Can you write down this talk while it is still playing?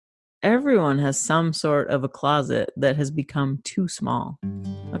Everyone has some sort of a closet that has become too small.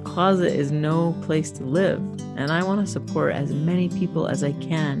 A closet is no place to live, and I want to support as many people as I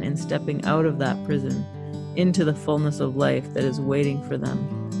can in stepping out of that prison into the fullness of life that is waiting for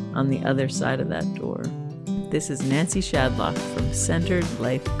them on the other side of that door. This is Nancy Shadlock from Centered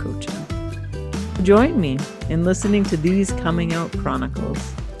Life Coaching. Join me in listening to these coming out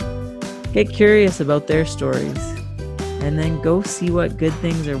chronicles. Get curious about their stories, and then go see what good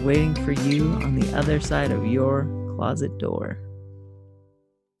things are waiting for you on the other side of your closet door.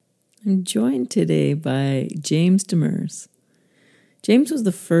 I'm joined today by James Demers. James was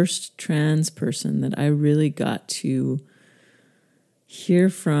the first trans person that I really got to hear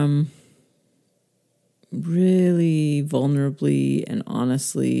from really vulnerably and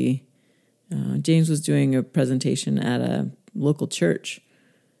honestly. James was doing a presentation at a local church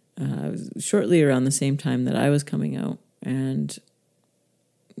shortly around the same time that I was coming out. And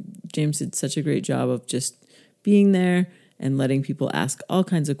James did such a great job of just being there and letting people ask all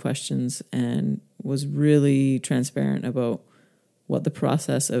kinds of questions, and was really transparent about what the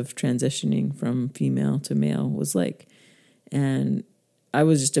process of transitioning from female to male was like. And I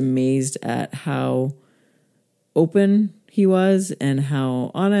was just amazed at how open he was and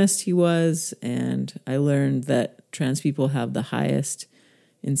how honest he was. And I learned that trans people have the highest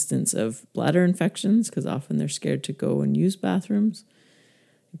instance of bladder infections because often they're scared to go and use bathrooms.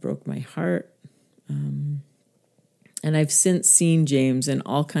 It broke my heart. And I've since seen James in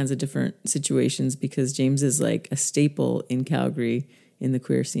all kinds of different situations because James is like a staple in Calgary in the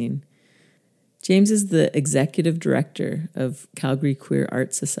queer scene. James is the executive director of Calgary Queer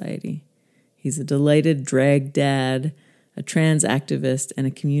Art Society. He's a delighted drag dad, a trans activist, and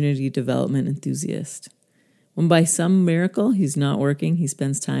a community development enthusiast. When by some miracle he's not working, he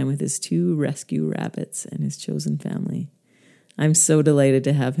spends time with his 2 rescue rabbits and his chosen family. I'm so delighted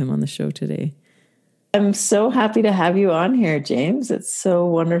to have him on the show today. I'm so happy to have you on here, James. It's so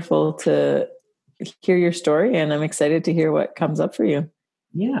wonderful to hear your story, and I'm excited to hear what comes up for you.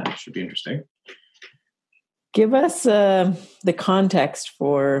 Yeah, it should be interesting. Give us the context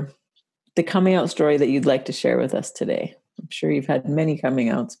for the coming out story that you'd like to share with us today. I'm sure you've had many coming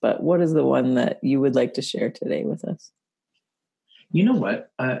outs, but what is the one that you would like to share today with us? You know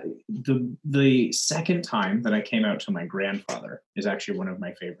what? The second time that I came out to my grandfather is actually one of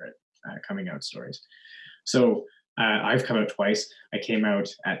my favorite coming out stories. So I've come out twice. I came out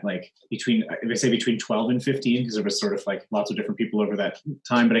at between 12 and 15, because there was sort of like lots of different people over that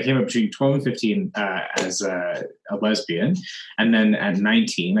time, but I came out between 12 and 15 as a lesbian. And then at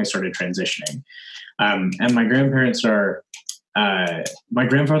 19, I started transitioning. And my grandparents are, my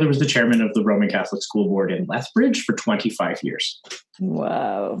grandfather was the chairman of the Roman Catholic School Board in Lethbridge for 25 years.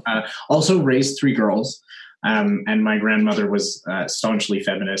 Wow. Also raised 3 girls. And my grandmother was staunchly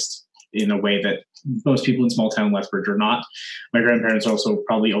feminist in a way that most people in small town Lethbridge are not. My grandparents are also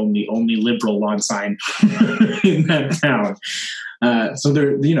probably only liberal lawn sign in that town. So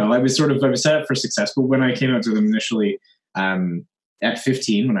there, I was set up for success. But when I came out to them initially, at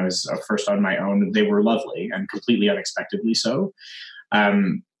 15, when I was first on my own, they were lovely and completely unexpectedly so,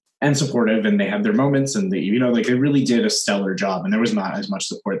 and supportive. And they had their moments, and they really did a stellar job. And there was not as much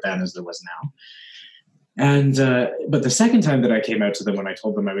support then as there was now. And but the second time that I came out to them, when I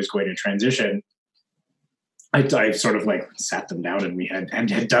told them I was going to transition, I sort of sat them down, and we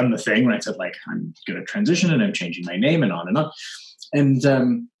had done the thing when I said I'm going to transition and I'm changing my name and on and on.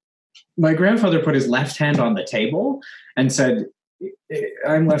 And my grandfather put his left hand on the table and said,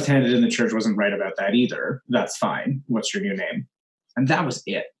 "I'm left-handed and the church wasn't right about that either. That's fine. What's your new name?" And that was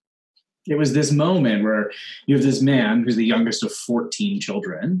it. It was this moment where you have this man who's the youngest of 14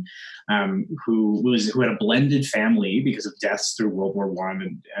 children, who had a blended family because of deaths through World War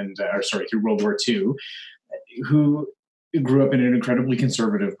One through World War II, who grew up in an incredibly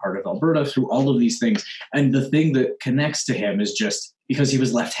conservative part of Alberta through all of these things. And the thing that connects to him is just because he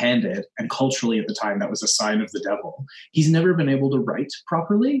was left-handed, and culturally at the time that was a sign of the devil. He's never been able to write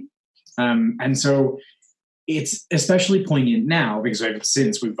properly, and so it's especially poignant now because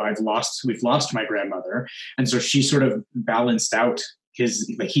we've lost my grandmother, and so she sort of balanced out his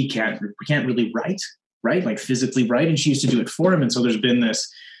he can't really write, right, physically write, and she used to do it for him, and so there's been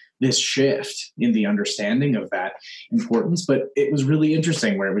this shift in the understanding of that importance. But it was really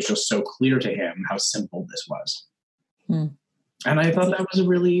interesting where it was just so clear to him how simple this was. And I thought that was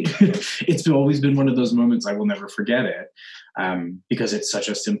it's always been one of those moments I will never forget it, because it's such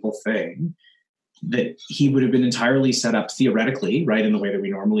a simple thing that he would have been entirely set up theoretically, right, in the way that we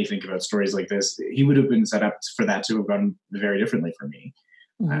normally think about stories like this. He would have been set up for that to have gone very differently for me.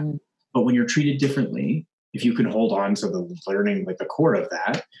 But when you're treated differently, if you can hold on to the learning, the core of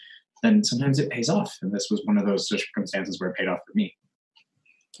that, then sometimes it pays off. And this was one of those circumstances where it paid off for me.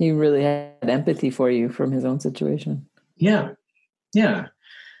 He really had empathy for you from his own situation. Yeah. Yeah.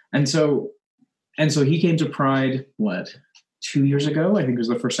 And so he came to Pride, 2 years ago? I think it was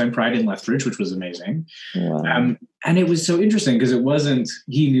the first time Pride in Lethbridge, which was amazing. Wow. And it was so interesting because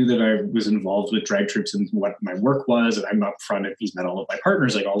he knew that I was involved with drag troops and what my work was, and I'm up front and he's met all of my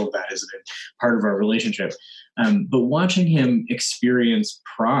partners, like all of that is a part of our relationship. But watching him experience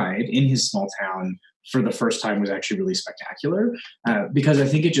Pride in his small town for the first time was actually really spectacular, because I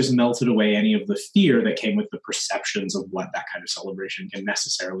think it just melted away any of the fear that came with the perceptions of what that kind of celebration can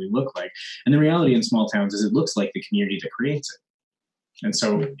necessarily look like. And the reality in small towns is it looks like the community that creates it. And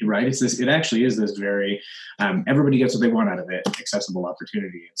so, right, it actually is this very, everybody gets what they want out of it, accessible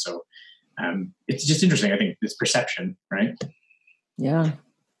opportunity. And so it's just interesting. I think it's perception, right? Yeah.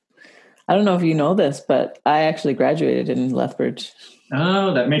 I don't know if you know this, but I actually graduated in Lethbridge.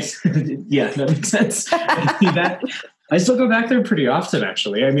 Oh, that makes sense. I still go back there pretty often,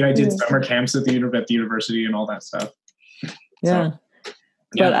 actually. I mean, I did summer camps at the university and all that stuff. Yeah. So,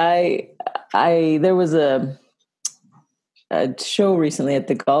 but there was a show recently at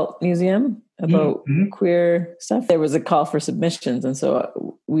the Galt Museum about queer stuff. There was a call for submissions, and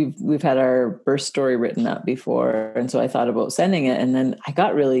so we've had our birth story written up before, and so I thought about sending it, and then I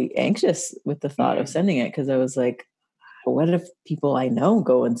got really anxious with the thought of sending it because I was like, what if people I know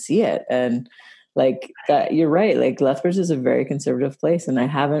go and see it? And like that, you're right. Like Lethbridge is a very conservative place, and I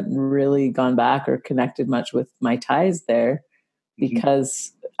haven't really gone back or connected much with my ties there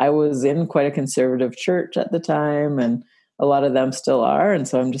because I was in quite a conservative church at the time, and a lot of them still are. And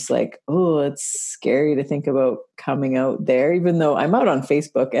so I'm just like, oh, it's scary to think about coming out there, even though I'm out on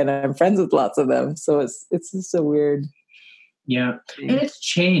Facebook and I'm friends with lots of them. So it's just a weird. Yeah. And it's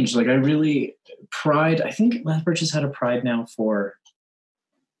changed. Like Pride, I think Lethbridge has had a Pride now for,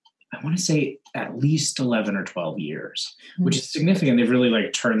 I want to say at least 11 or 12 years, which is significant. They've really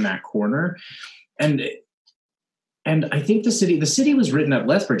like turned that corner. And I think the city was written up,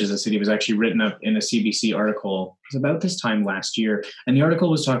 Lethbridge as a city was actually written up in a CBC article. It was about this time last year. And the article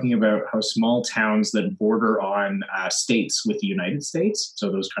was talking about how small towns that border on states with the United States,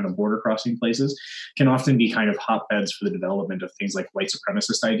 so those kind of border crossing places, can often be kind of hotbeds for the development of things like white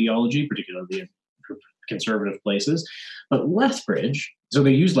supremacist ideology, particularly in conservative places. But Lethbridge, so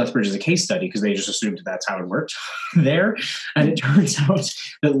they used Lethbridge as a case study because they just assumed that's how it worked there. And it turns out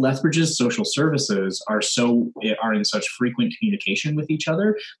that Lethbridge's social services are in such frequent communication with each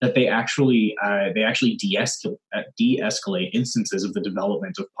other that they actually de-escalate instances of the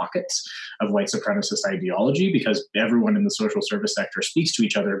development of pockets of white supremacist ideology, because everyone in the social service sector speaks to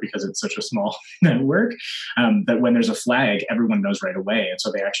each other because it's such a small network, that when there's a flag, everyone knows right away. And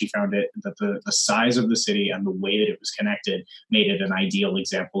so they actually found it that the size of the city and the way that it was connected made it an ideal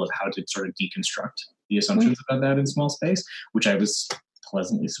example of how to sort of deconstruct the assumptions about that in small space, which I was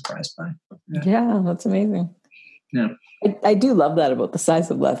pleasantly surprised by. Yeah, that's amazing. Yeah. I do love that about the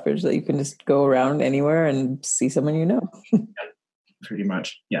size of Lethbridge, that you can just go around anywhere and see someone you know. Yeah, pretty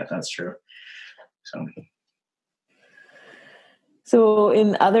much. Yeah, that's true. So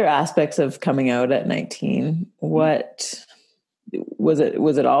in other aspects of coming out at 19, what was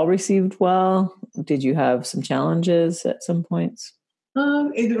it all received well? Did you have some challenges at some points?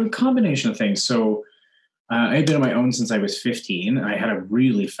 A combination of things. So I had been on my own since I was 15. I had a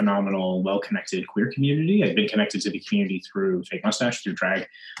really phenomenal, well-connected queer community. I'd been connected to the community through Fake Mustache, through drag.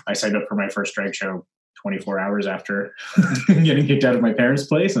 I signed up for my first drag show 24 hours after getting kicked out of my parents'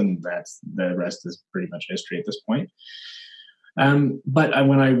 place, and the rest is pretty much history at this point. But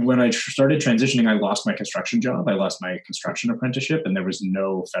when I started transitioning, I lost my construction job. I lost my construction apprenticeship, and there was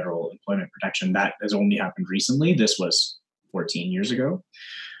no federal employment protection. That has only happened recently. This was 14 years ago.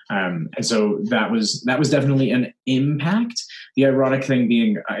 And so that was definitely an impact. The ironic thing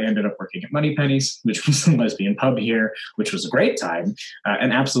being I ended up working at Moneypenny's, which was a lesbian pub here, which was a great time,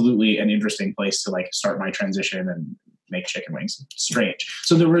 and absolutely an interesting place to like start my transition and make chicken wings. Strange.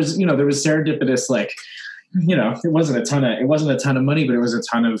 So there was serendipitous, like, it wasn't a ton of money, but it was a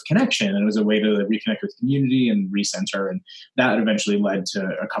ton of connection, and it was a way to reconnect with community and recenter. And that eventually led to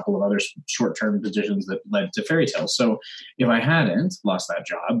a couple of other short-term positions that led to Fairy Tales. So if I hadn't lost that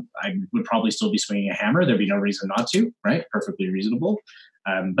job, I would probably still be swinging a hammer. There'd be no reason not to, right? Perfectly reasonable.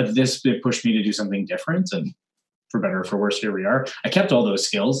 But it pushed me to do something different, and for better or for worse, here we are. I kept all those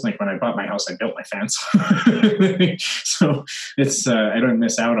skills. Like when I bought my house, I built my fence. So it's, I don't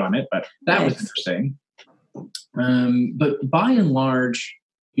miss out on it, but that was interesting. But by and large,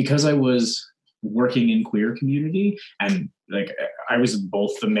 because I was working in queer community and like I was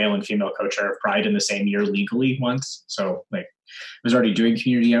both the male and female co-chair of Pride in the same year legally once. So like I was already doing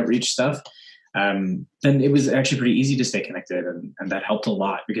community outreach stuff. Then it was actually pretty easy to stay connected, and that helped a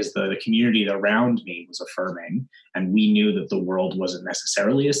lot because the community around me was affirming, and we knew that the world wasn't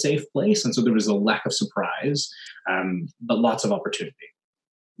necessarily a safe place. And so there was a lack of surprise, but lots of opportunity.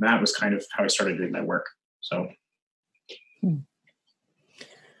 That was kind of how I started doing my work. So.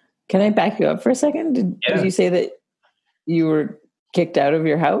 Can I back you up for a second? Did you say that you were kicked out of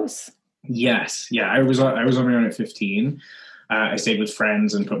your house? Yes. Yeah. I was on my own at 15. I stayed with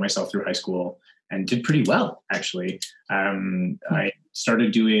friends and put myself through high school and did pretty well, actually. I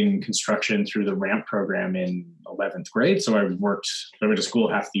started doing construction through the RAMP program in 11th grade. So I went to school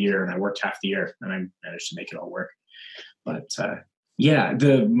half the year and I worked half the year, and I managed to make it all work. But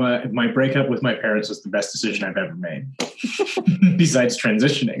my breakup with my parents was the best decision I've ever made. Besides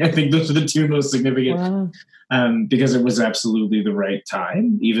transitioning, I think those are the two most significant. Wow. Because it was absolutely the right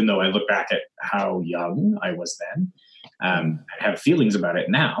time, even though I look back at how young I was then. I have feelings about it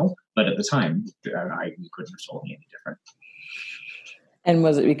now, but at the time, you couldn't have told me any different. And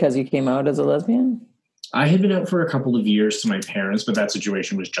was it because you came out as a lesbian? I had been out for a couple of years to my parents, but that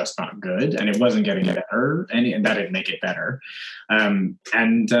situation was just not good, and it wasn't getting better, and that didn't make it better. My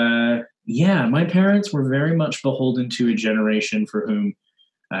parents were very much beholden to a generation for whom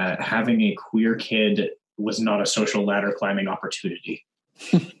having a queer kid was not a social ladder climbing opportunity.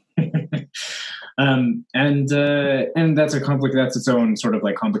 And that's that's its own sort of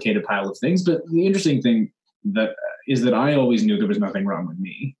like complicated pile of things. But the interesting thing is that I always knew there was nothing wrong with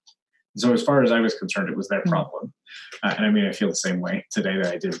me. So as far as I was concerned, it was their problem. And I mean, I feel the same way today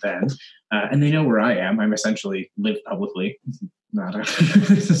that I did then. And they know where I am. I'm essentially live publicly. But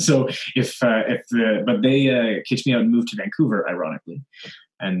they kicked me out and moved to Vancouver, ironically.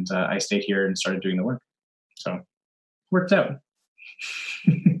 And I stayed here and started doing the work. So worked out.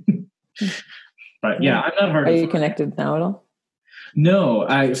 But yeah, I'm not hard. Are you connected now at all? No,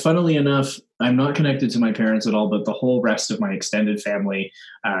 funnily enough, I'm not connected to my parents at all, but the whole rest of my extended family,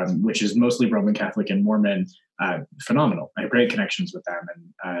 which is mostly Roman Catholic and Mormon, phenomenal. I have great connections with them.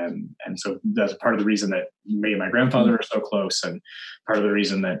 And so that's part of the reason that me and my grandfather are so close, and part of the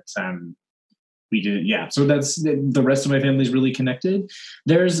reason that we did. Yeah. So that's the rest of my family is really connected.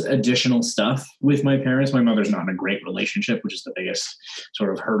 There's additional stuff with my parents. My mother's not in a great relationship, which is the biggest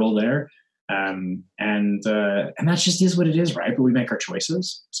sort of hurdle there. And that just is what it is, right? But we make our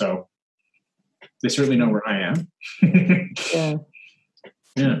choices. So they certainly know where I am.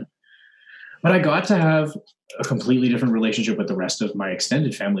 Yeah. But I got to have a completely different relationship with the rest of my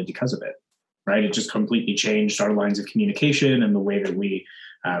extended family because of it, right? It just completely changed our lines of communication and the way that we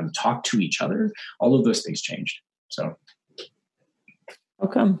talk to each other. All of those things changed. So. How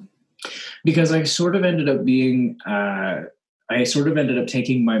come? Because I sort of ended up being...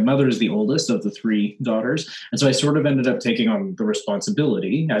 taking, my mother is the oldest of the three daughters. And so I sort of ended up taking on the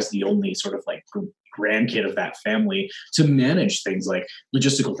responsibility as the only sort of like grandkid of that family to manage things like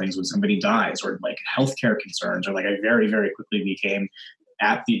logistical things when somebody dies, or like healthcare concerns, or like I very, very quickly became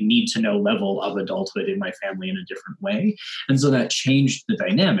at the need to know level of adulthood in my family in a different way. And so that changed the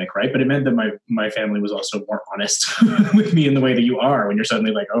dynamic, right? But it meant that my family was also more honest with me in the way that you are when you're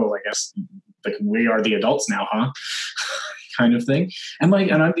suddenly like, oh, I guess like we are the adults now, huh? Kind of thing. And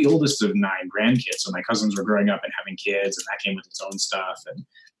I'm the oldest of 9 grandkids. So my cousins were growing up and having kids, and that came with its own stuff. And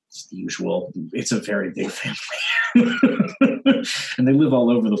it's the usual. It's a very big family. And they live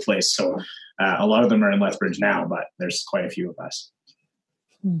all over the place. So a lot of them are in Lethbridge now, but there's quite a few of us.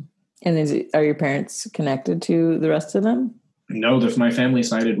 And are your parents connected to the rest of them? No, my family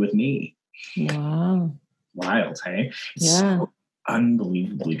sided with me. Wow. Wild, hey? It's so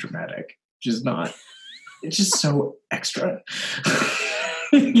unbelievably dramatic. It's just so extra.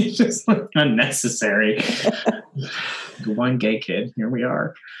 It's just like unnecessary. One gay kid, here we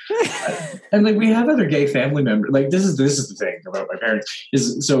are. And like we have other gay family members. Like this is the thing about my parents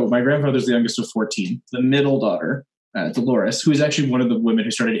so my grandfather's the youngest of 14. The middle daughter, Dolores, who is actually one of the women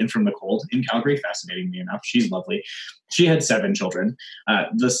who started In From the Cold in Calgary, fascinatingly enough. She's lovely. She had 7 children.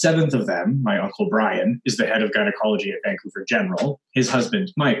 The 7th of them, my uncle Brian, is the head of gynecology at Vancouver General. His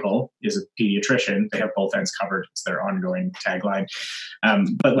husband, Michael, is a pediatrician. They have both ends covered. It's their ongoing tagline.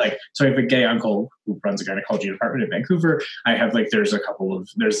 So I have a gay uncle who runs a gynecology department in Vancouver. I have there's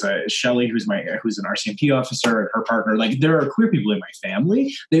Shelley, who's an RCMP officer, and her partner. Like there are queer people in my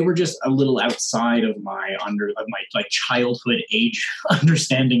family. They were just a little outside of my childhood age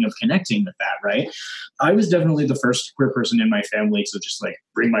understanding of connecting with that, right? I was definitely the first queer person in my family to just like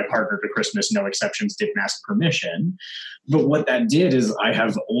bring my partner to Christmas, no exceptions, didn't ask permission. But what that did is I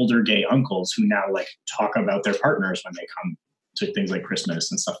have older gay uncles who now like talk about their partners when they come to things like Christmas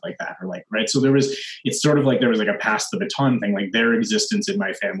and stuff like that, or like, right. So it's sort of like there was like a pass the baton thing, like their existence in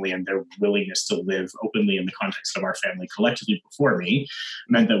my family and their willingness to live openly in the context of our family collectively before me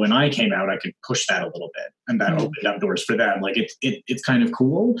meant that when I came out, I could push that a little bit, and that opened up doors for them. Like it's kind of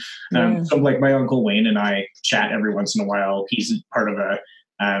cool. So like my Uncle Wayne and I chat every once in a while. He's part of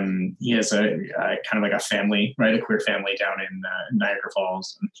he has a kind of like a family, right? A queer family down in Niagara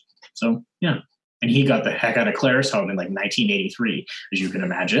Falls. And so, yeah. And he got the heck out of Claire's home in like 1983, as you can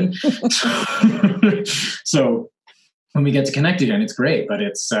imagine. So when we get to connect again, it's great, but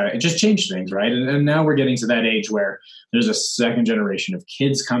it just changed things, right? And now we're getting to that age where there's a second generation of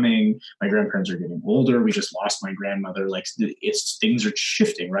kids coming. My grandparents are getting older. We just lost my grandmother. Like things are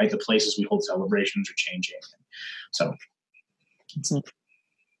shifting, right? The places we hold celebrations are changing. So,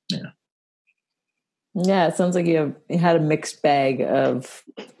 yeah. Yeah, it sounds like you had a mixed bag of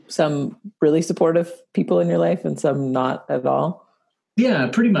some really supportive people in your life and some not at all. Yeah,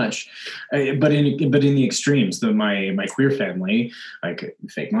 pretty much. But in the extremes, my queer family, like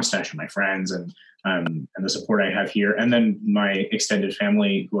fake mustache and my friends and the support I have here, and then my extended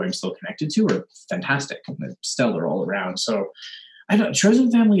family who I'm still connected to are fantastic and stellar all around. So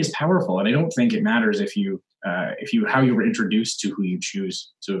chosen family is powerful, and I don't think it matters if you how you were introduced to who you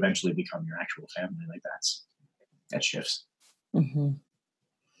choose to eventually become your actual family. Like that shifts. Mm-hmm.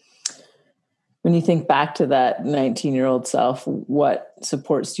 When you think back to that 19-year-old self, what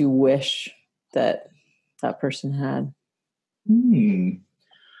supports do you wish that person had?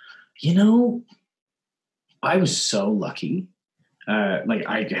 I was so lucky. Like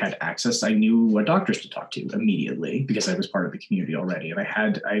I had access. I knew what doctors to talk to immediately because I was part of the community already.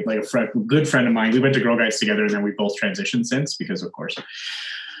 And I like a good friend of mine. We went to Girl Guides together, and then we both transitioned since, because of course,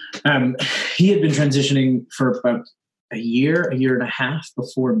 he had been transitioning for about a year and a half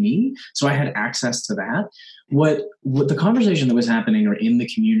before me. So I had access to that. What the conversation that was happening or in the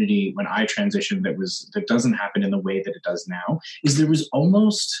community when I transitioned that doesn't happen in the way that it does now is there was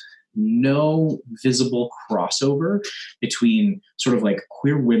almost no visible crossover between sort of like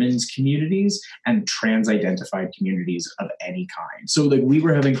queer women's communities and trans identified communities of any kind. So like we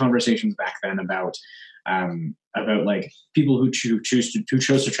were having conversations back then about like people who chose to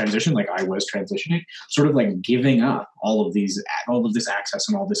transition, like I was transitioning, sort of like giving up all of this access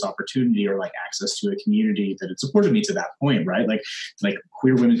and all this opportunity, or like access to a community that had supported me to that point, right? Like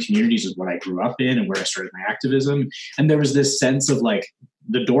queer women's communities is what I grew up in and where I started my activism. And there was this sense of like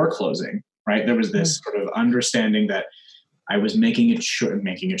the door closing, right? There was this sort of understanding that I was making a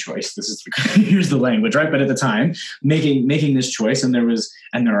choice. This is here's the language, right? But at the time, making this choice, and there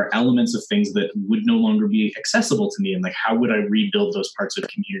are elements of things that would no longer be accessible to me. And like, how would I rebuild those parts of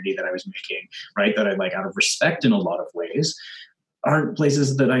community that I was making, right? That I like out of respect in a lot of ways, aren't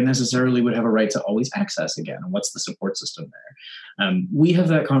places that I necessarily would have a right to always access again. And what's the support system there? We have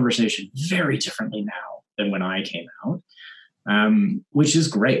that conversation very differently now than when I came out. Which is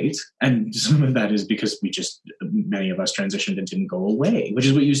great. And some of that is because many of us transitioned and didn't go away, which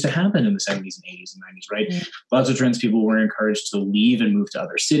is what used to happen in the 70s and 80s and 90s, right? Mm-hmm. Lots of trans people were encouraged to leave and move to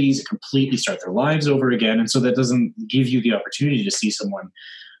other cities and completely start their lives over again. And so that doesn't give you the opportunity to see someone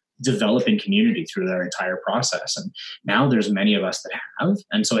develop in community through their entire process. And now there's many of us that have.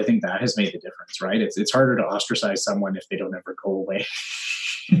 And so I think that has made the difference, right? It's harder to ostracize someone if they don't ever go away.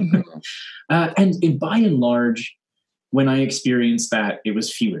 Mm-hmm. And by and large, when I experienced that, it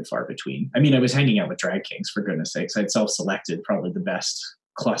was few and far between. I mean, I was hanging out with drag kings, for goodness sakes. I'd self-selected probably the best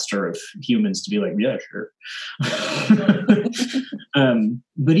cluster of humans to be like, yeah, sure.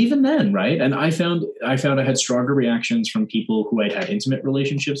 But even then, right? And I found I had stronger reactions from people who I'd had intimate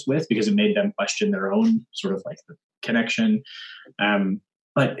relationships with, because it made them question their own sort of like the connection.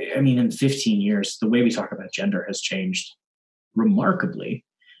 But I mean, in 15 years, the way we talk about gender has changed remarkably.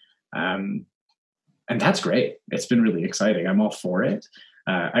 And that's great. It's been really exciting. I'm all for it.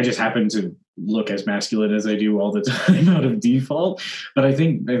 I just happen to look as masculine as I do all the time out of default. But I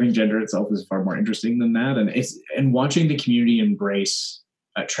think gender itself is far more interesting than that. And watching the community embrace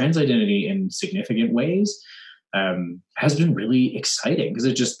trans identity in significant ways has been really exciting,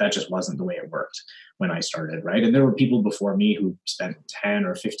 because that just wasn't the way it worked when I started, right? And there were people before me who spent 10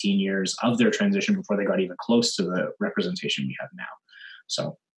 or 15 years of their transition before they got even close to the representation we have now.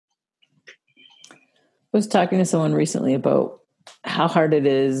 So I was talking to someone recently about how hard it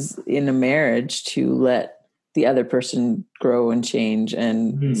is in a marriage to let the other person grow and change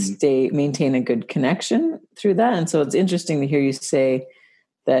and maintain a good connection through that. And so it's interesting to hear you say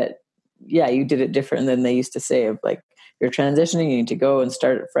that, yeah, you did it different than they used to say, of like you're transitioning, you need to go and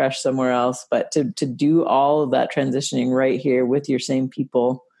start it fresh somewhere else. But to do all of that transitioning right here with your same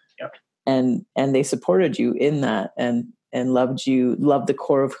people, Yep. and they supported you in that, and loved the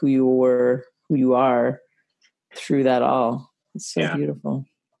core of who you were, who you are through that all. It's so beautiful.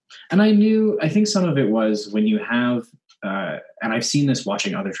 And I think some of it was when you have, and I've seen this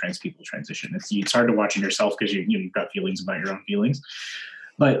watching other trans people transition. It's hard to watch in yourself because you've got feelings about your own feelings.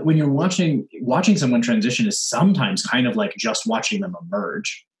 But when you're watching someone transition is sometimes kind of like just watching them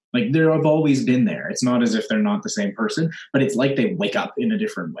emerge. Like they have always been there. It's not as if they're not the same person, but it's like they wake up in a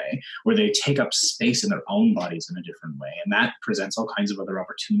different way, or they take up space in their own bodies in a different way. And that presents all kinds of other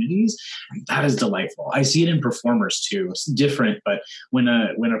opportunities. And that is delightful. I see it in performers too. It's different, but when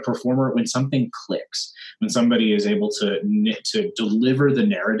something clicks, when somebody is able to deliver the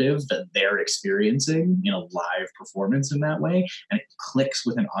narrative that they're experiencing in a live performance in that way, and it clicks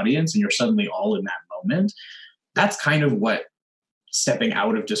with an audience and you're suddenly all in that moment, that's kind of what stepping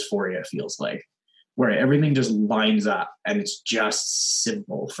out of dysphoria feels like, where everything just lines up and it's just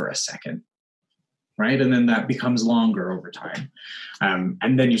simple for a second, right? And then that becomes longer over time,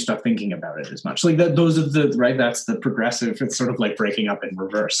 and then you stop thinking about it as much. Like that, those are the right. That's the progressive. It's sort of like breaking up in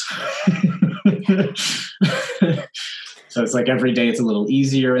reverse. So it's like every day it's a little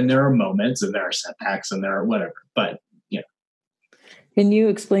easier, and there are moments, and there are setbacks, and there are whatever. But yeah. Can you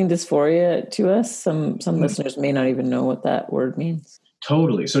explain dysphoria to us? Some listeners may not even know what that word means.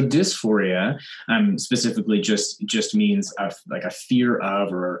 Totally. So dysphoria specifically just means like a fear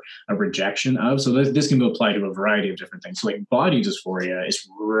of or a rejection of. So this can apply to a variety of different things. So like body dysphoria is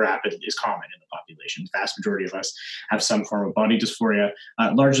common in the population. The vast majority of us have some form of body dysphoria,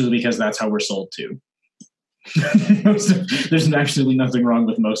 largely because that's how we're sold to. There's actually nothing wrong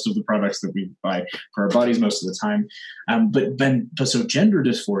with most of the products that we buy for our bodies most of the time. So gender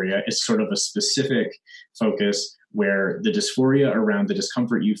dysphoria is sort of a specific focus where the dysphoria around the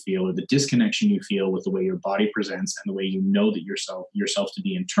discomfort you feel or the disconnection you feel with the way your body presents and the way you know that yourself to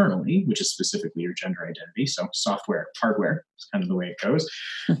be internally, which is specifically your gender identity. So software, hardware is kind of the way it goes.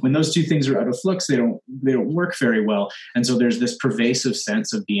 When those two things are out of flux, they don't work very well. And so there's this pervasive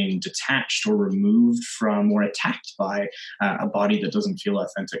sense of being detached or removed from or attacked by a body that doesn't feel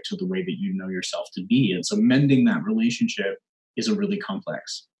authentic to the way that you know yourself to be. And so mending that relationship is a really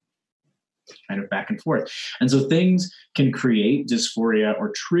complex kind of back and forth. And so things can create dysphoria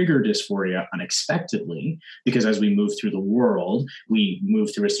or trigger dysphoria unexpectedly, because as we move through the world, we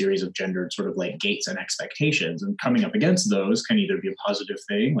move through a series of gendered sort of like gates and expectations. And coming up against those can either be a positive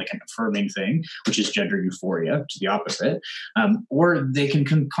thing, like an affirming thing, which is gender euphoria, which is the opposite, or they can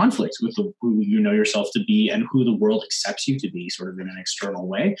conflict with who you know yourself to be and who the world accepts you to be sort of in an external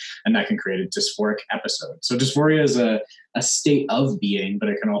way. And that can create a dysphoric episode. So dysphoria is a state of being, but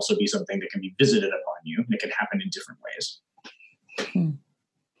it can also be something that can be visited upon you, and it can happen in different ways.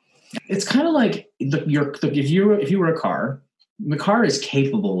 It's kind of like if you were a car, the car is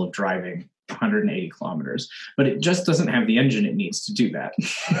capable of driving 180 kilometers, but it just doesn't have the engine it needs to do that.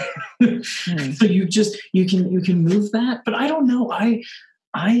 So you can move that, but I don't know. I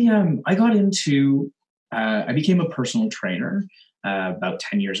got into I became a personal trainer about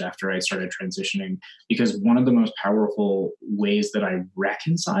 10 years after I started transitioning, because one of the most powerful ways that I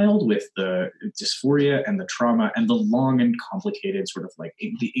reconciled with the dysphoria and the trauma and the long and complicated sort of like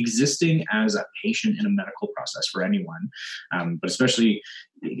existing as a patient in a medical process for anyone, but especially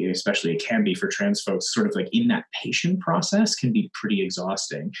it can be for trans folks, sort of like in that patient process can be pretty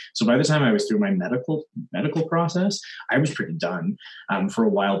exhausting. So by the time I was through my medical process, I was pretty done for a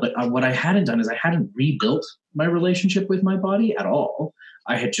while. But what I hadn't done is I hadn't rebuilt my relationship with my body at all.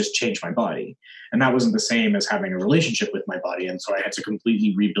 I had just changed my body. And that wasn't the same as having a relationship with my body. And so I had to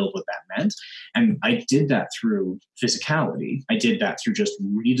completely rebuild what that meant. And I did that through physicality. I did that through just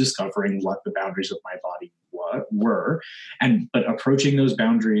rediscovering what the boundaries of my body were, but approaching those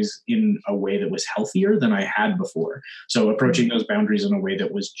boundaries in a way that was healthier than I had before. So approaching those boundaries in a way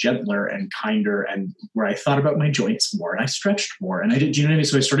that was gentler and kinder, and where I thought about my joints more and I stretched more and I did, you know what I mean?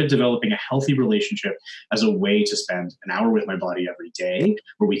 So I started developing a healthy relationship as a way to spend an hour with my body every day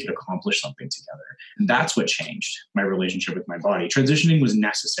where we could accomplish something together. And that's what changed my relationship with my body. Transitioning was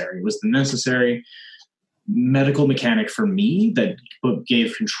necessary. It was the necessary medical mechanic for me that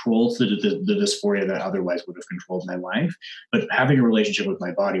gave control to the dysphoria that otherwise would have controlled my life. But having a relationship with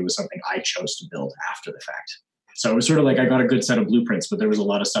my body was something I chose to build after the fact. So it was sort of like I got a good set of blueprints, but there was a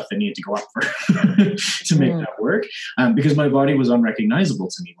lot of stuff that needed to go up for to make that work, because my body was unrecognizable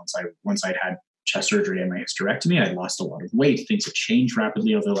to me once I'd had chest surgery and my hysterectomy. I'd lost a lot of weight. Things had changed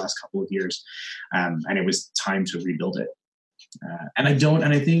rapidly over the last couple of years, and it was time to rebuild it. And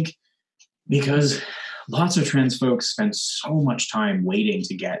I think because lots of trans folks spend so much time waiting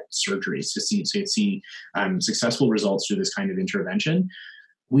to get surgeries to see successful results through this kind of intervention.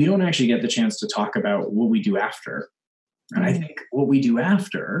 We don't actually get the chance to talk about what we do after. And I think what we do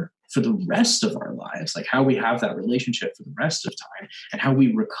after for the rest of our lives, like how we have that relationship for the rest of time and how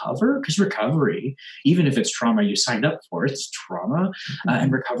we recover, because recovery, even if it's trauma you signed up for, it's trauma,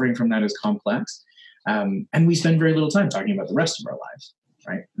 and recovering from that is complex. And we spend very little time talking about the rest of our lives,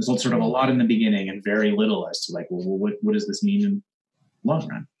 right? There's sort of a lot in the beginning and very little as to like, well, what does this mean in the long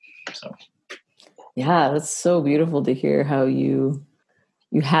run? So. Yeah, that's so beautiful to hear how you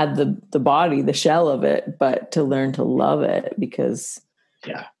had the body, the shell of it, but to learn to love it, because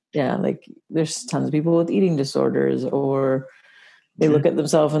like there's tons of people with eating disorders, or they look at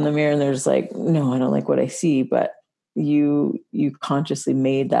themselves in the mirror and they're just like, no, I don't like what I see. But you consciously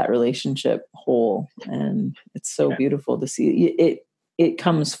made that relationship whole, and it's so beautiful to see it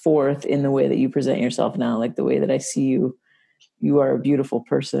comes forth in the way that you present yourself now. Like the way that I see you, you are a beautiful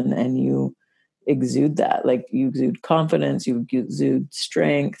person, and you exude that. Like you exude confidence, you exude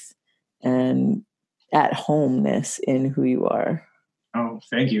strength and at homeness in who you are. Oh,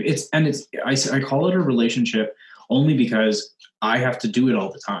 thank you. I call it a relationship only because I have to do it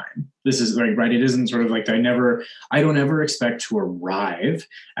all the time. This is like, right. It isn't sort of like I don't ever expect to arrive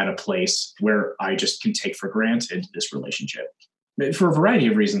at a place where I just can take for granted this relationship for a variety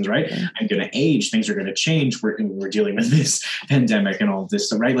of reasons, right? I'm going to age. Things are going to change. We're dealing with this pandemic and all of this.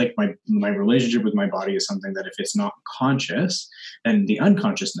 So, right. Like my relationship with my body is something that if it's not conscious, then the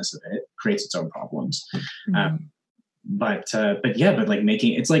unconsciousness of it creates its own problems. But like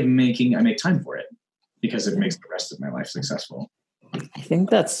I make time for it because it makes the rest of my life successful. I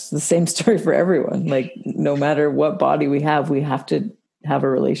think that's the same story for everyone. Like no matter what body we have to have a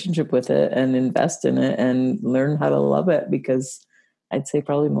relationship with it and invest in it and learn how to love it, because I'd say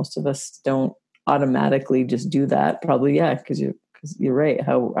probably most of us don't automatically just do that. Probably, because you're right,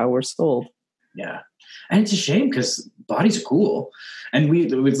 how we're sold. Yeah. And it's a shame because bodies are cool. And we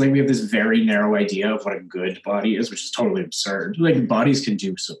have this very narrow idea of what a good body is, which is totally absurd. Like bodies can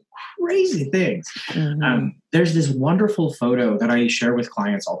do some crazy things. There's this wonderful photo that I share with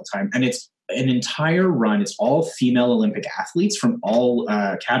clients all the time. And it's an entire run. It's all female Olympic athletes from all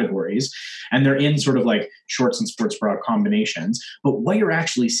categories. And they're in sort of like shorts and sports bra combinations. But what you're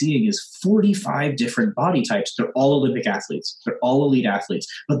actually seeing is 45 different body types. They're all Olympic athletes. They're all elite athletes.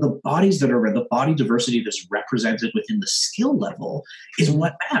 But the the body diversity that's represented within the skill level is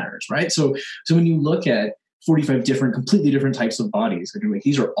what matters, right? So when you look at 45 completely different types of bodies, and you're like,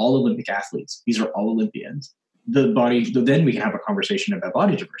 these are all Olympic athletes. These are all Olympians. Then we can have a conversation about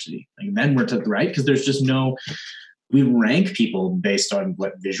body diversity. Like then we're to the right, because there's just we rank people based on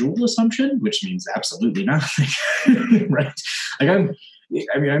what visual assumption, which means absolutely nothing, right? Like I'm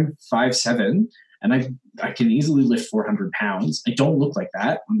 5'7", and I can easily lift 400 pounds. I don't look like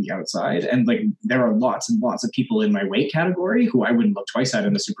that on the outside. And like, there are lots and lots of people in my weight category who I wouldn't look twice at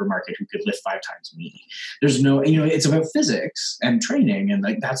in the supermarket who could lift 5 times me. There's no, it's about physics and training. And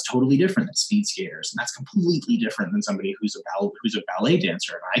like, that's totally different than speed skaters. And that's completely different than somebody who's a ballet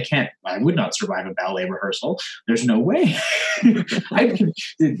dancer. And I would not survive a ballet rehearsal. There's no way.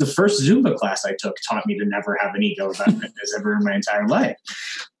 The first Zumba class I took taught me to never have an ego about fitness ever in my entire life.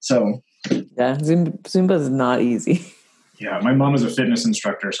 So, yeah, Zumba is not easy. Yeah, my mom was a fitness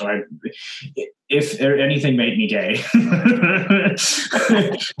instructor, so if anything made me gay,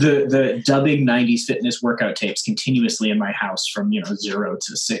 the dubbing 90s fitness workout tapes continuously in my house from 0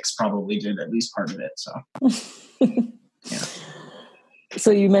 to 6 probably did at least part of it. So, yeah.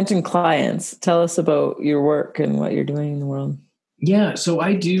 So you mentioned clients. Tell us about your work and what you're doing in the world. Yeah, so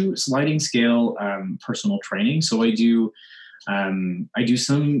I do sliding scale personal training. So I do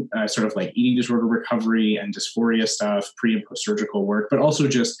some sort of like eating disorder recovery and dysphoria stuff, pre and post surgical work, but also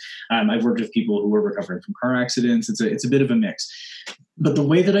just I've worked with people who are recovering from car accidents. It's a bit of a mix. But the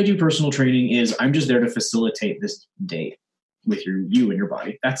way that I do personal training is I'm just there to facilitate this date with you and your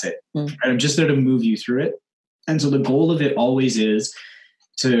body. That's it. I'm just there to move you through it. And so the goal of it always is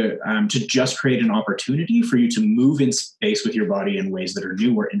to just create an opportunity for you to move in space with your body in ways that are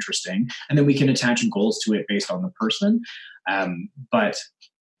new or interesting. And then we can attach goals to it based on the person. But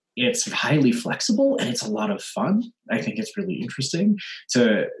it's highly flexible and it's a lot of fun. I think it's really interesting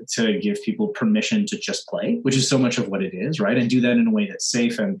to give people permission to just play, which is so much of what it is, right? And do that in a way that's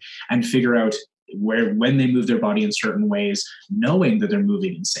safe and figure out when they move their body in certain ways, knowing that they're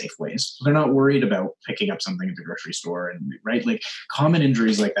moving in safe ways. They're not worried about picking up something at the grocery store, and right? Like common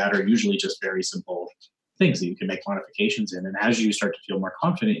injuries like that are usually just very simple things that you can make modifications in. And as you start to feel more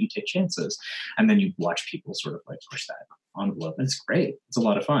confident, you take chances, and then you watch people sort of like push that envelope. And it's great. It's a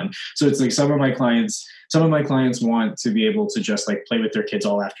lot of fun. So it's like some of my clients want to be able to just like play with their kids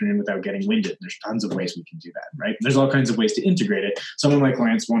all afternoon without getting winded. There's tons of ways we can do that, right? There's all kinds of ways to integrate it. Some of my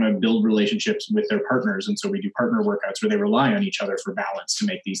clients want to build relationships with their partners. And so we do partner workouts where they rely on each other for balance to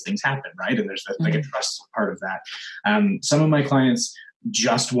make these things happen, right? And there's like a trust part of that. Some of my clients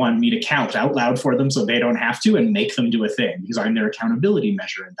just want me to count out loud for them so they don't have to, and make them do a thing because I'm their accountability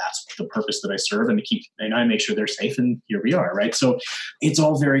measure. And that's the purpose that I serve, and and I make sure they're safe. And here we are, right? So it's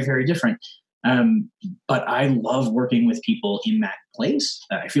all very, very different. But I love working with people in that place.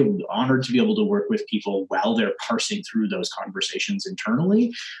 I feel honored to be able to work with people while they're parsing through those conversations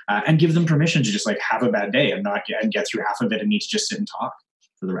internally, and give them permission to just like have a bad day and get through half of it and need to just sit and talk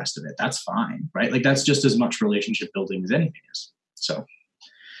for the rest of it. That's fine, right? Like that's just as much relationship building as anything is. So,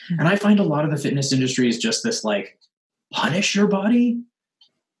 and I find a lot of the fitness industry is just this like punish your body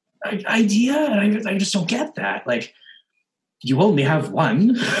idea. And I just don't get that. Like, you only have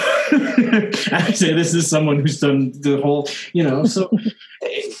one. I say this is someone who's done the whole, so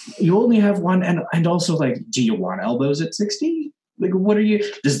you only have one. And also like, do you want elbows at 60? Like, what are you,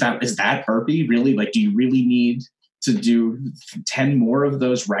 is that burpee really? Like, do you really need to do 10 more of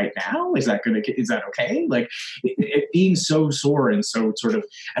those right now? Is that okay? Like it being so sore and so sort of,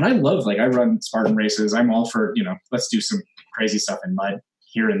 and I love, like I run Spartan races. I'm all for, let's do some crazy stuff in mud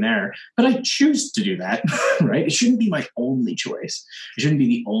here and there, but I choose to do that, right? It shouldn't be my only choice. It shouldn't be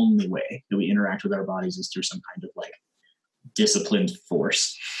the only way that we interact with our bodies is through some kind of like disciplined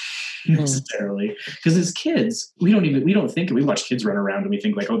force necessarily. Because as kids, we don't think, we watch kids run around and we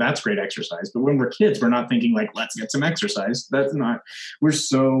think like, oh, that's great exercise. But when we're kids, we're not thinking like, let's get some exercise. We're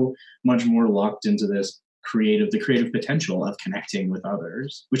so much more locked into this the creative potential of connecting with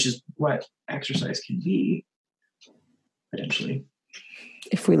others, which is what exercise can be potentially.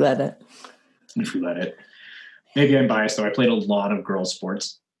 If we let it. Maybe I'm biased though. I played a lot of girls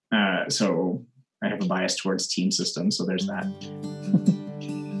sports. So I have a bias towards team systems. So there's that.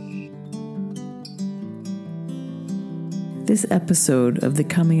 This episode of the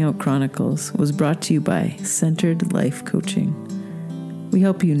Coming Out Chronicles was brought to you by Centered Life Coaching. We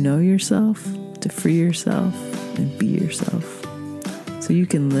help you know yourself, to free yourself, and be yourself, so you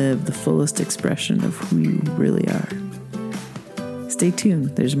can live the fullest expression of who you really are. Stay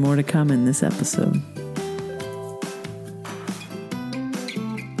tuned. There's more to come in this episode.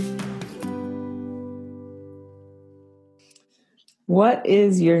 What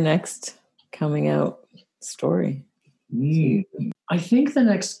is your next coming out story? I think the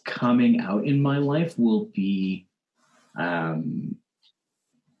next coming out in my life will be, that's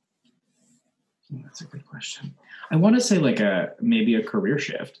a good question. I want to say like maybe a career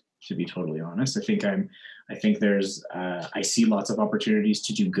shift, to be totally honest. I think I see lots of opportunities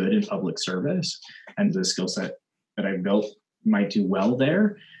to do good in public service, and the skill set that I've built might do well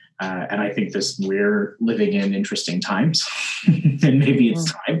there. And I think we're living in interesting times, and maybe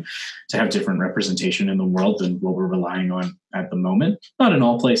it's time to have different representation in the world than what we're relying on at the moment. Not in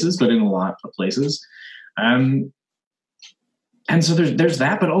all places, but in a lot of places. And so there's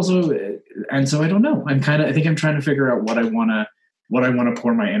that, but also, and so I don't know. I think I'm trying to figure out what I want to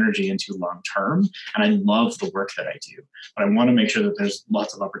pour my energy into long term. And I love the work that I do, but I want to make sure that there's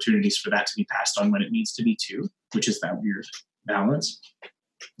lots of opportunities for that to be passed on when it needs to be too, which is that weird balance.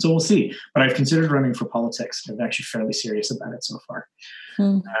 So we'll see. But I've considered running for politics. I'm actually fairly serious about it so far.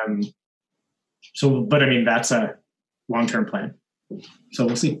 But I mean, that's a long-term plan. So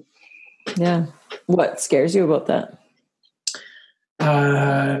we'll see. Yeah. What scares you about that?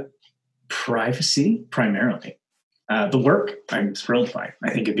 Privacy, primarily. The work I'm thrilled by.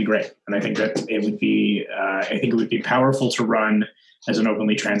 I think it'd be great. And I think that it would be powerful to run as an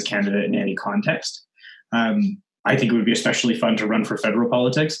openly trans candidate in any context. I think it would be especially fun to run for federal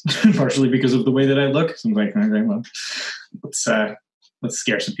politics, partially because of the way that I look. So I'm like, okay, well, let's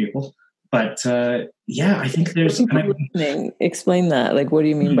scare some people. But I think there's. Explain that. Like, what do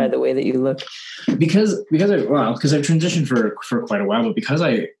you mean by the way that you look? Because I've transitioned for quite a while, but because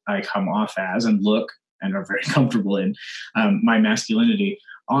I come off as and look and are very comfortable in my masculinity.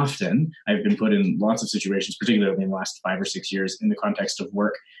 Often I've been put in lots of situations, particularly in the last 5 or 6 years in the context of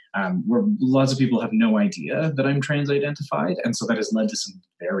work, where lots of people have no idea that I'm trans identified. And so that has led to some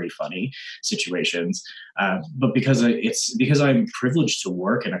very funny situations. But because I'm privileged to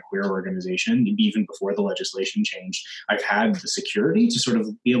work in a queer organization, even before the legislation changed, I've had the security to sort of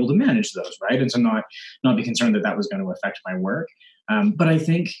be able to manage those, right? And to not be concerned that was going to affect my work. But I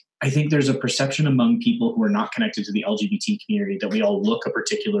think there's a perception among people who are not connected to the LGBT community that we all look a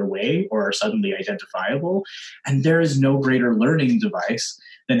particular way or are suddenly identifiable. And there is no greater learning device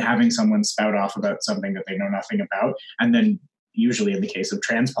than having someone spout off about something that they know nothing about. And then usually in the case of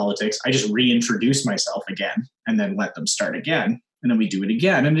trans politics, I just reintroduce myself again and then let them start again. And then we do it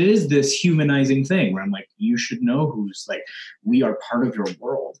again. And it is this humanizing thing where I'm like, you should know who's like, we are part of your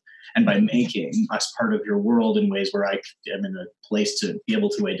world. And by making us part of your world in ways where I am in a place to be able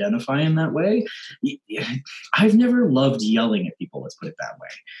to identify in that way, I've never loved yelling at people, let's put it that way.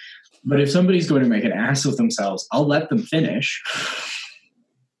 But if somebody's going to make an ass of themselves, I'll let them finish.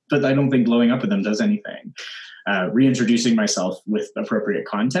 But I don't think blowing up at them does anything. Reintroducing myself with appropriate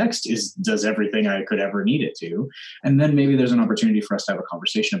context does everything I could ever need it to. And then maybe there's an opportunity for us to have a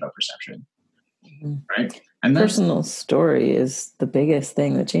conversation about perception. Right? And personal story is the biggest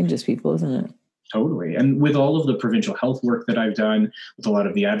thing that changes people, isn't it? Totally. And with all of the provincial health work that I've done, with a lot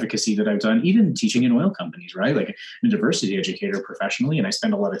of the advocacy that I've done, even teaching in oil companies, right? Like I'm a diversity educator professionally, and I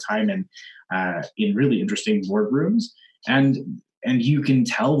spend a lot of time in really interesting boardrooms. And you can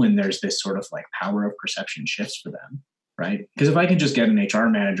tell when there's this sort of like power of perception shifts for them, right? Because if I can just get an HR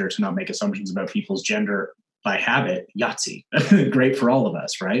manager to not make assumptions about people's gender by habit, Yahtzee, great for all of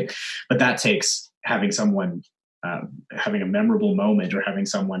us, right? But that takes having someone having a memorable moment, or having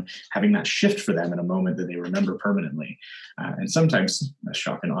someone having that shift for them in a moment that they remember permanently. And sometimes a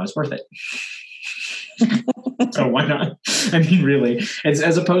shock and awe is worth it. So why not? I mean, really, it's,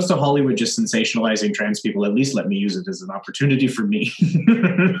 as opposed to Hollywood just sensationalizing trans people, at least let me use it as an opportunity for me.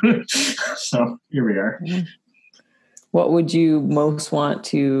 So here we are. What would you most want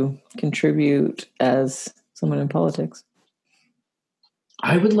to contribute as someone in politics?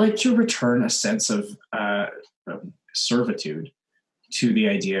 I would like to return a sense of servitude to the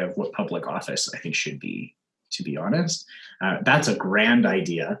idea of what public office I think should be, to be honest. That's a grand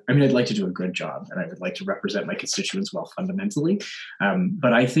idea. I mean, I'd like to do a good job, and I would like to represent my constituents well fundamentally.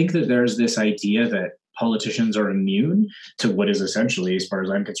 But I think that there's this idea that politicians are immune to what is essentially, as far as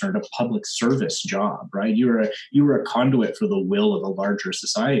I'm concerned, a public service job, right? You were a conduit for the will of a larger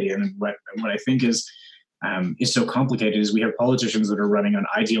society. And what I think is so complicated is we have politicians that are running on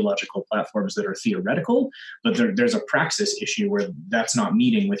ideological platforms that are theoretical, but there's a praxis issue where that's not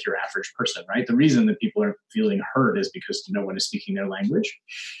meeting with your average person, right? The reason that people are feeling hurt is because no one is speaking their language,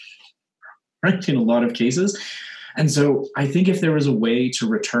 right? In a lot of cases. And so I think if there was a way to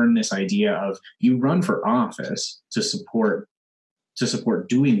return this idea of you run for office to support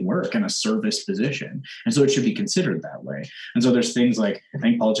doing work in a service position. And so it should be considered that way. And so there's things like, I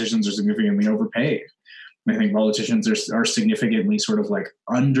think politicians are significantly overpaid. I think politicians are significantly sort of like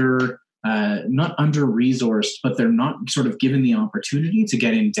not under-resourced, but they're not sort of given the opportunity to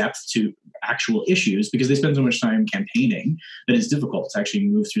get in depth to actual issues because they spend so much time campaigning that it's difficult to actually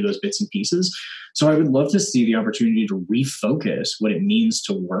move through those bits and pieces. So I would love to see the opportunity to refocus what it means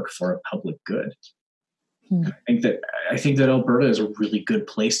to work for a public good. I think that Alberta is a really good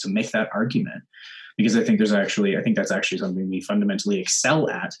place to make that argument. Because I think that's actually something we fundamentally excel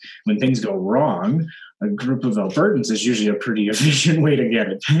at. When things go wrong, a group of Albertans is usually a pretty efficient way to get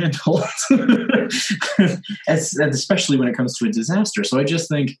it handled, especially when it comes to a disaster. So I just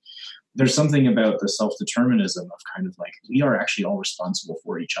think there's something about the self-determinism of kind of like we are actually all responsible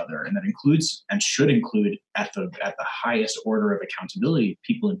for each other, and that includes and should include at the highest order of accountability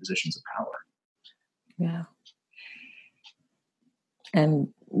people in positions of power. Yeah. And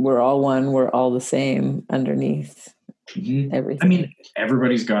we're all one, we're all the same underneath everything. I mean,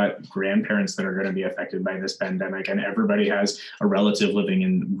 everybody's got grandparents that are going to be affected by this pandemic, and everybody has a relative living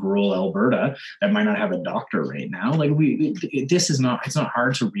in rural Alberta that might not have a doctor right now. Like it's not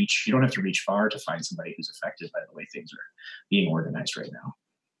hard to reach. You don't have to reach far to find somebody who's affected by the way things are being organized right now.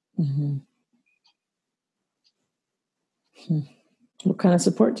 What kind of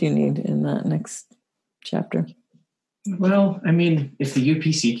support do you need in that next chapter? Well, I mean, if the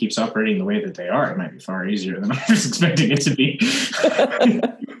UPC keeps operating the way that they are, it might be far easier than I was expecting it to be.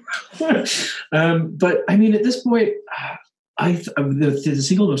 But I mean, at this point, the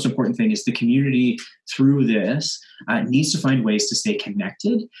single most important thing is the community through this needs to find ways to stay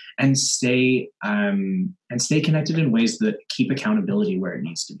connected and stay connected in ways that keep accountability where it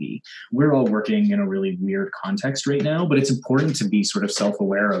needs to be. We're all working in a really weird context right now, but it's important to be sort of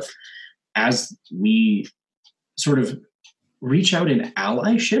self-aware of as we sort of reach out in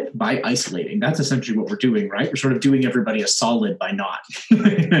allyship by isolating. That's essentially what we're doing, right? We're sort of doing everybody a solid by not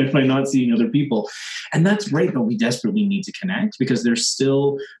seeing other people. And that's great, but we desperately need to connect because there's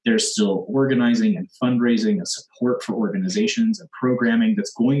still organizing and fundraising and support for organizations and programming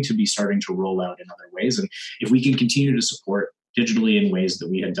that's going to be starting to roll out in other ways. And if we can continue to support digitally in ways that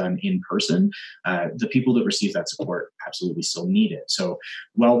we had done in person, the people that receive that support absolutely still need it. So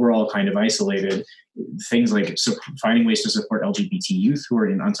while we're all kind of isolated, things like finding ways to support LGBT youth who are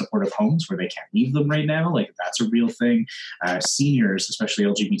in unsupportive homes where they can't leave them right now, like that's a real thing. Seniors, especially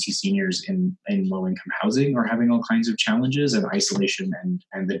LGBT seniors in low-income housing, are having all kinds of challenges, and isolation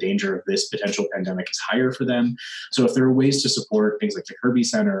and the danger of this potential pandemic is higher for them. So if there are ways to support things like the Kirby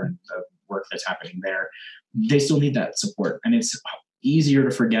Center and the work that's happening there, they still need that support. And it's easier to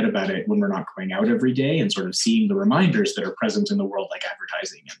forget about it when we're not going out every day and sort of seeing the reminders that are present in the world, like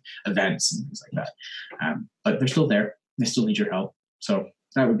advertising and events and things like that. But they're still there. They still need your help. So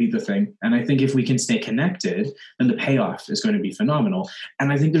that would be the thing. And I think if we can stay connected, then the payoff is going to be phenomenal. And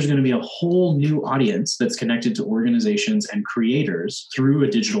I think there's going to be a whole new audience that's connected to organizations and creators through a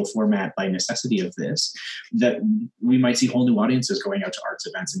digital format by necessity of this, that we might see whole new audiences going out to arts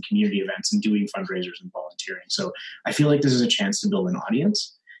events and community events and doing fundraisers and volunteering. So I feel like this is a chance to build an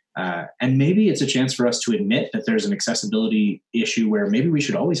audience. And maybe it's a chance for us to admit that there's an accessibility issue where maybe we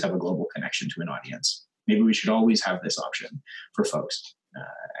should always have a global connection to an audience. Maybe we should always have this option for folks.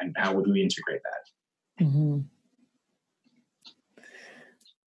 And how would we integrate that? Mm-hmm.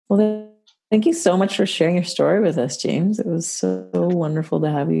 Well, thank you so much for sharing your story with us, James. It was so wonderful to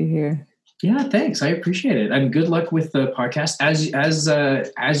have you here. Yeah, thanks. I appreciate it. And good luck with the podcast.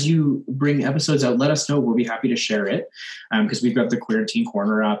 As you bring episodes out, let us know. We'll be happy to share it because we've got the Queer Teen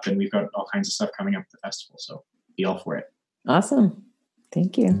Corner up and we've got all kinds of stuff coming up at the festival. So be all for it. Awesome.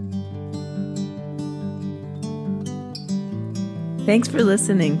 Thank you. Thanks for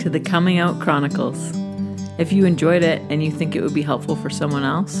listening to the Coming Out Chronicles. If you enjoyed it and you think it would be helpful for someone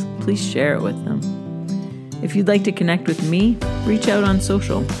else, please share it with them. If you'd like to connect with me, reach out on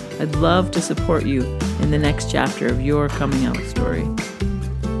social. I'd love to support you in the next chapter of your coming out story.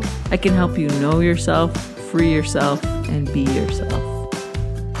 I can help you know yourself, free yourself, and be yourself.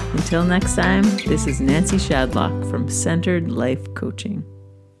 Until next time, this is Nancy Shadlock from Centered Life Coaching.